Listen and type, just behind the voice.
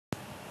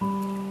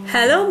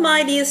Hello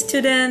my dear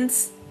students,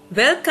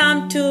 welcome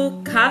to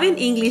Kavin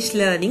English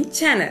Learning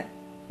Channel.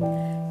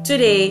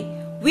 Today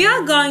we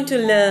are going to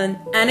learn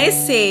an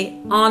essay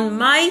on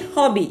my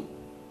hobby.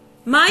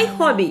 My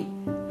hobby.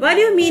 What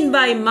do you mean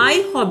by my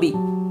hobby?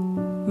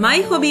 My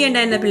hobby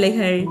என்ற என்ன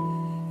பிள்ளைகள்?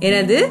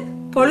 எனது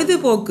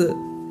பொழுதுபோக்கு.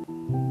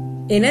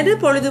 எனது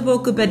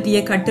பொழுதுபோக்கு பற்றிய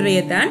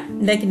கட்டுரையை தான்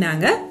இன்றைக்கு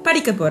நாங்க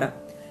படிக்க போறோம்.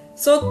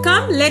 So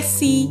come let's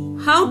see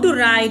how to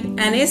write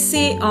an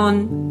essay on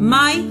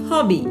my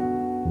hobby.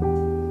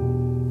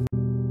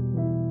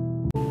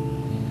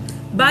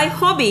 By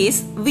hobbies,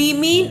 we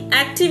mean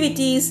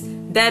activities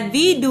that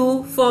we do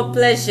for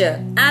pleasure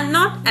and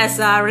not as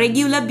our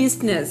regular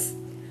business.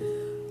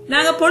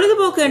 நாங்க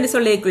பொழுதுபோக்கு என்று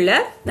சொல்லிக்குள்ள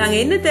நாங்க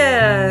என்னத்தை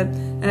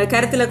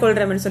கருத்துல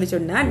கொள்றோம்னு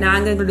சொன்னா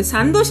நாங்க எங்களுடைய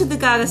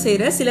சந்தோஷத்துக்காக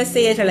செய்யற சில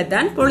செயல்களை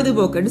தான்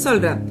பொழுதுபோக்குன்னு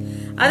சொல்றோம்.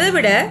 அதை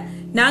விட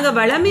நாங்க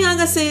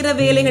வளமையாக செய்யற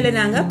வேலைகளை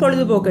நாங்க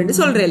பொழுதுபோக்குன்னு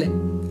சொல்றேன்.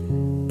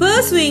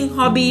 Pursuing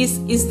hobbies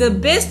is the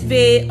best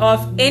way of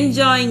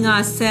enjoying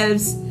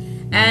ourselves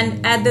and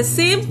at the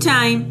same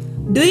time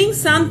doing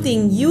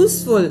something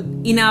useful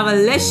in our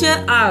leisure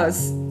hours.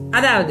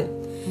 அதாவது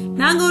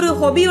நாங்க ஒரு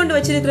ஹாபி ஒன்று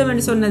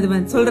வச்சிருக்கிறோம்னு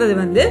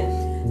சொல்றது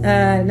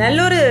நல்ல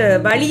ஒரு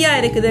வழியா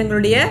இருக்குது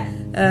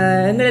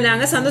எங்களை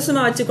நாங்க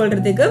சந்தோஷமா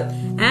வச்சுக்கொள்றதுக்கு.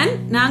 அண்ட்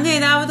நாங்க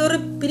ஏதாவது ஒரு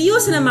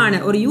பிரயோசனமான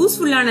ஒரு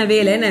யூஸ்ஃபுல்லான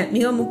வேலை,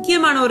 மிக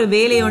முக்கியமான ஒரு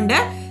வேலையொண்ட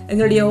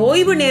எங்களுடைய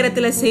ஓய்வு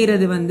நேரத்துல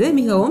செய்யறது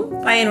மிகவும்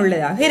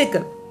பயனுள்ளதாக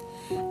இருக்கு.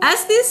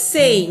 As this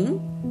saying,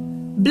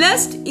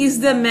 blessed is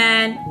the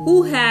man who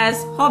has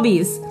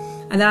hobbies.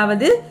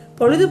 அதாவது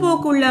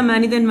பொழுதுபோக்குள்ள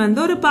மனிதன்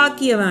ஒரு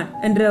பாக்கியவான்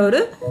என்ற ஒரு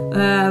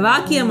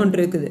வாக்கியம் ஒன்று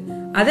இருக்குது.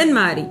 அதன்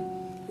மாதிரி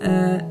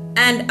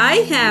and I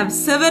have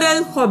several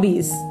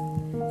hobbies.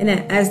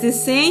 As this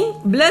saying,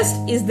 blessed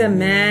is the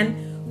man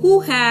who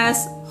has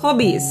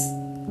hobbies.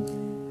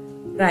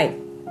 Right.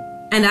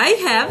 And I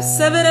have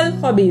several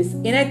hobbies.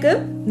 எனக்கு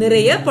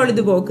நிறைய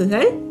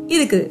பொழுதுபோக்குகள்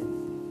இருக்குது.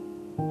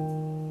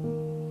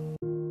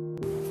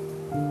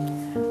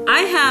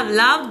 I have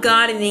loved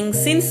gardening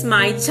since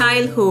my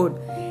childhood.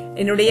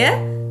 என்னுடைய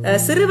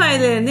சிறு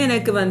வயதிலிருந்து இருந்து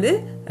எனக்கு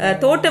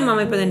தோட்டம்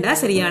அமைப்பதுண்டா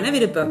சரியான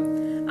விருப்பம்.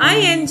 I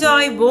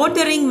enjoy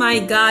watering my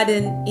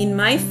garden in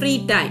my free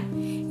time.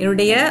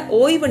 என்னுடைய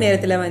ஓய்வு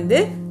நேரத்துல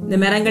இந்த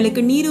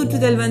மரங்களுக்கு நீர்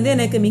ஊற்றுதல்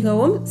எனக்கு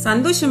மிகவும்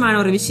சந்தோஷமான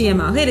ஒரு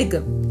விஷயமாக இருக்கு.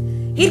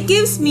 It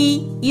gives me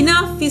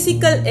enough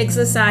physical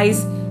exercise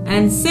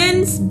and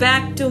sends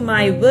back to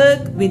my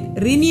work with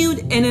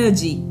renewed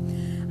energy.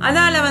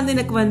 அதால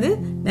எனக்கு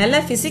நல்ல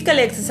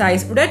பிசிக்கல்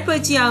எக்ஸசைஸ்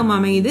உடற்பயிற்சியாகவும்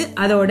அமையுது.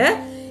 அதோட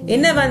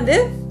என்ன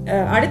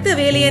அடுத்த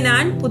வேலையை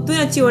நான்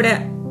புத்துணர்ச்சியோட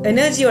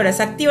எனர்ஜியோட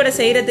சக்தியோட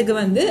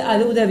செய்யறதுக்கு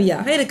அது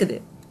உதவியாக இருக்குது.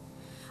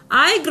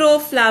 I grow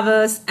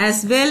flowers as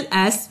well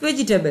as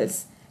vegetables.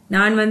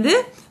 நான்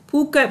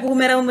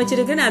பூமரமும்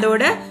வச்சிருக்கேன்,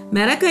 அதோட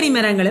மரக்கறி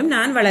மரங்களும்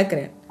நான்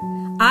வளர்க்கிறேன்.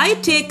 I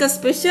take a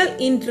special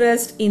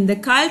interest in the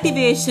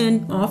cultivation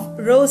of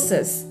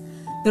roses.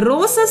 The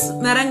roses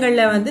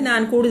மரங்கள்ல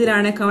நான்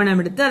கூடுதலான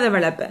கவனம் எடுத்து அதை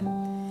வளர்ப்பேன்.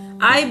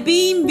 I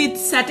beam with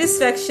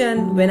satisfaction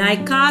when I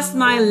cast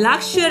my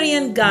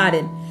luxuriant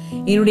garden.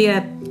 என்னுடைய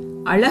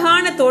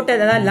அழகான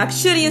தோட்டத்தை, அதாவது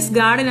லக்ஸரியஸ்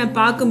கார்டனை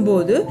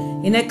பார்க்கும்போது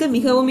எனக்கு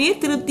மிகவும்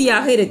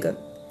திருப்தியாக இருக்கு.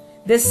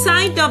 The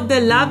sight of the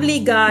lovely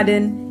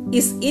garden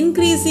is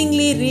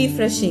increasingly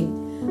refreshing.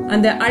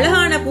 அந்த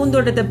அழகான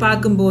பூந்தோட்டத்தை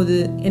பார்க்கும்போது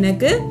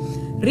எனக்கு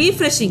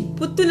refreshing,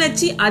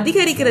 புத்துணர்ச்சி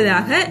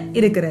அதிகரிக்கிறதாக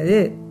இருக்கிறது.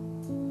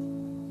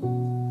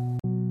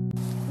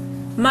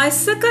 My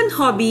second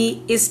hobby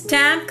is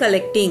stamp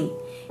collecting.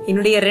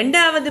 என்னுடைய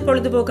இரண்டாவது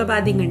பொழுதுபோக்க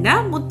பாத்தீங்கன்னா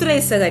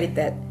முத்திரை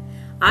சேகரித்தல்.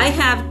 I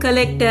have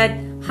collected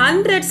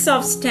hundreds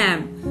of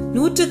stamps.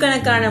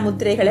 நூற்றுக்கணக்கான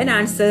முத்திரைகளை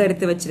நான்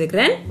சேகரித்து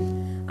வச்சிருக்கிறேன்.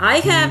 I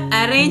have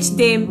arranged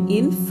them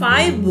in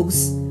 5 books.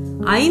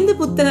 5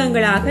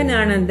 புத்தகங்களாக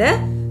நான் அந்த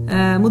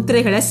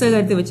முத்திரைகளை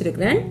சேகரித்து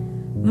வச்சிருக்கிறேன்.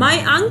 My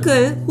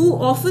uncle, who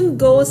often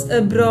goes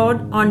abroad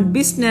on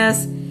business,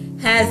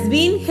 has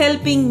been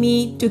helping me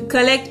to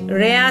collect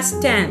rare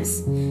stamps.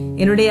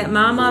 என்னுடைய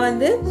மாமா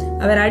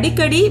அவர்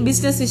அடிக்கடி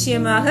பிசினஸ்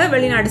விஷயமாக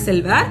வெளிநாடு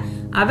செல்வார்.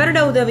 அவரோட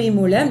உதவி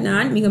மூலம்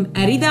நான் மிகவும்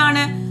அரிதான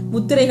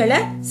முத்திரைகளை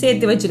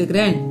சேர்த்து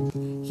வச்சிருக்கிறேன்.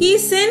 He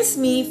sends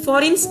me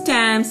foreign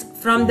stamps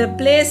from the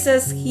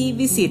places he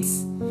visits.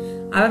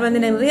 அவர்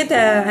நிறைய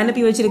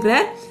அனுப்பி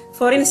வச்சிருக்கிறார்.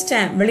 foreign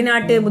stamp,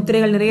 வெளிநாட்டு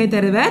முத்திரைகள் நிறைய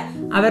தருவார்.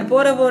 அவர்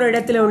போற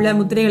இடத்துல உள்ள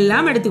முத்திரைகள்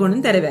எல்லாம்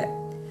எடுத்துக்கொண்டு தருவார்.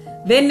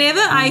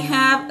 Whenever I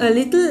have a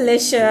little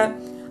leisure,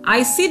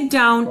 I sit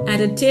down at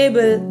a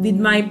table with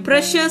my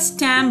precious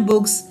stamp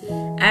books,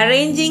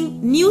 arranging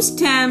new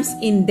stamps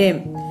in them.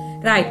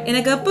 Right.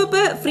 எனக்கு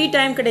எப்பப்ப ஃப்ரீ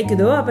டைம்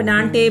கிடைக்குதோ அப்ப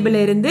நான்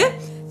டேபிள்ல இருந்து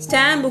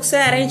ஸ்டாம்ப் புக்ஸை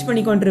அரேஞ்ச்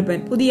பண்ணி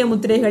கொண்டிருப்பேன். புதிய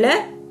முத்திரைகளை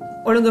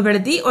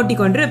ஒழுங்குபடுத்தி ஒட்டி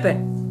கொண்டிருப்பேன்.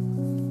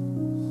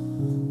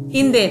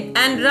 In them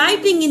and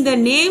writing in the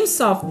names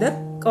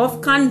of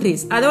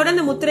countries. அதோட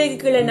அந்த முத்திரைக்கு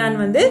கீழே நான்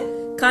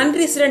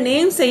countries-ல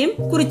நேம்ஸையும்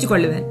குறிச்சு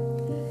கொள்ளுவேன்.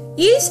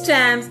 Each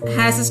stamp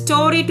has a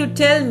story to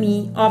tell me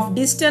of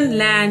distant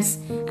lands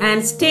and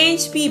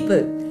strange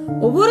people.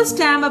 ஒவ்வொரு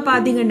ஸ்டாம்பை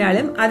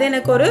பாத்தீங்கன்னாலும் அது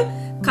எனக்கு ஒரு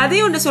கதை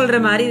ஒன்று சொல்ற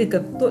மாதிரி இருக்கு.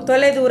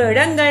 தொலைதூர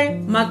இடங்கள்,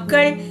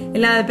 மக்கள்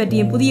எல்லாரை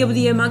பற்றியும் புதிய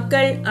புதிய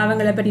மக்கள்,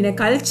 அவங்களை பற்றின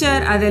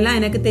கல்ச்சர், அதெல்லாம்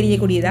எனக்கு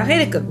தெரியக்கூடியதாக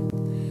இருக்கு.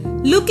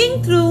 Looking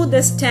through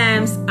the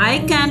stamps, I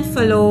can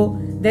follow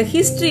the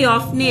history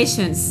of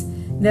nations.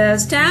 இந்த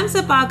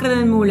ஸ்டாம்ப்ஸை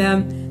பார்க்கறதன்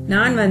மூலம்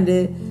நான் வந்து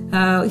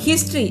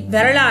ஹிஸ்டரி,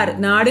 வரலாறு,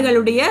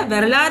 நாடுகளுடைய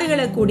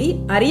வரலாறுகளை கூடி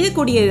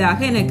அறியக்கூடியதாக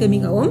எனக்கு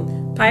மிகவும்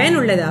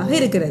பயனுள்ளதாக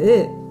இருக்கிறது.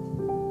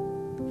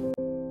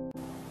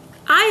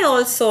 I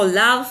also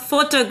love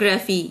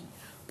photography.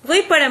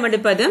 புகைப்படம்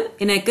எடுப்பதும்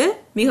எனக்கு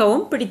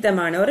மிகவும்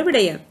பிடித்தமான ஒரு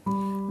விடயம்.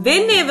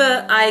 Whenever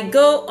I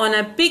go on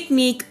a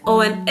picnic or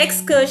an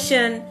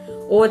excursion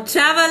or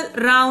travel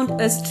round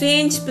a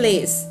strange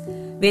place,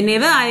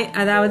 whenever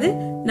அதாவது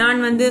நான்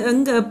வந்து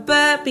எப்ப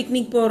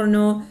பிக்னிக்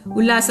போறனோ,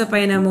 உல்லாச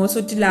பயணமோ,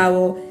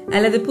 சுற்றுலாவோ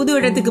அல்லது புது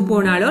இடத்துக்கு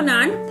போனாலோ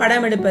நான்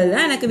படம்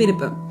எடுப்பதுதான் எனக்கு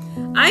விருப்பம்.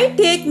 I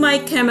take my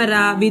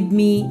camera with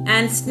me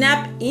and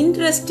snap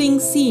interesting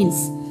scenes.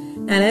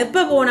 நான்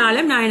எப்ப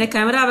போனாலும் நான் என்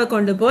கேமராவை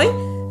கொண்டு போய்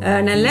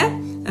நல்ல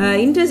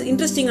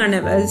இன்ட்ரெஸ்டிங்கான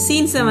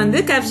சீன்ஸை வந்து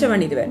கேப்சர்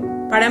பண்ணிடுவேன்,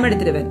 படம்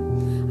எடுத்துடுவேன்.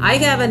 I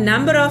have a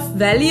number of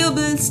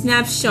valuable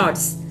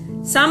snapshots,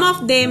 some of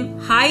them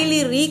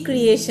highly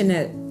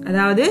recreational.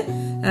 அதாவது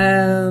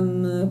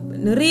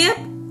நிறைய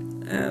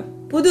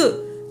புது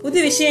புது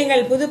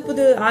விஷயங்கள், புது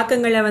புது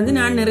ஆக்கங்களை வந்து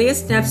நான் நிறைய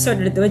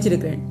ஸ்னாப்ஷாட் எடுத்து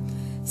வச்சிருக்கிறேன்.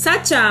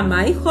 Such are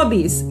my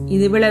hobbies.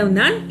 இது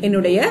இவ்வளவுதான்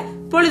என்னுடைய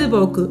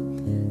பொழுதுபோக்கு.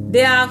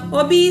 Their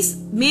hobbies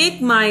make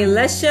my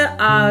leisure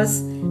hours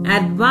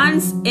at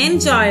once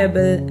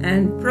enjoyable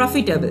and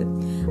profitable.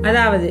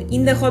 அதாவது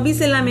இந்த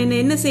ஹாபிஸ் எல்லாம்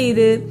என்ன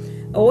செய்யுது,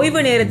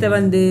 ஓய்வு நேரத்தை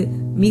வந்து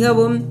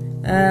மிகவும்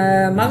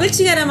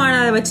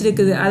மகிழ்ச்சிகரமானதை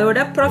வச்சிருக்குது,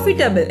 அதோட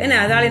ப்ராஃபிட்டபிள், ஏன்னா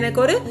அதால் எனக்கு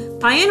ஒரு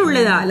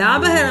பயனுள்ளதா,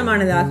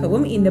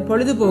 லாபகரமானதாகவும் இந்த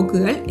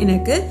பொழுதுபோக்குகள்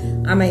எனக்கு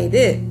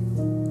அமையுது.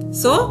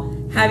 So,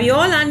 have you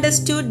all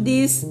understood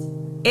this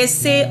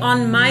essay on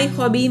my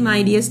hobby, my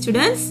dear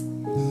students?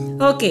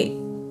 Okay,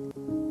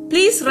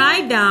 please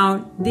write down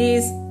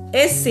this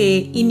essay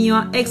in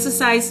your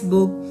exercise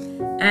book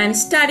and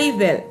study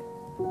well.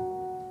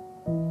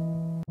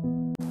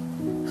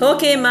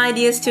 Okay, my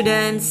dear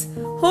students,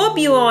 hope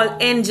you all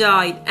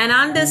enjoyed and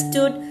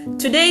understood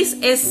today's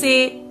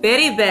essay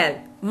very well,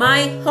 my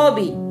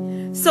hobby.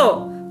 So,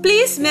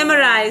 please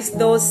memorize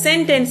those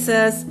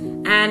sentences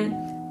and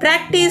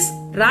practice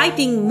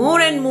writing more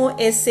and more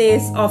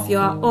essays of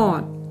your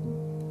own.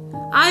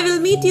 I will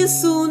meet you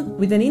soon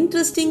with an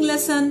interesting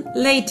lesson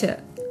later.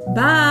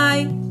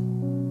 Bye.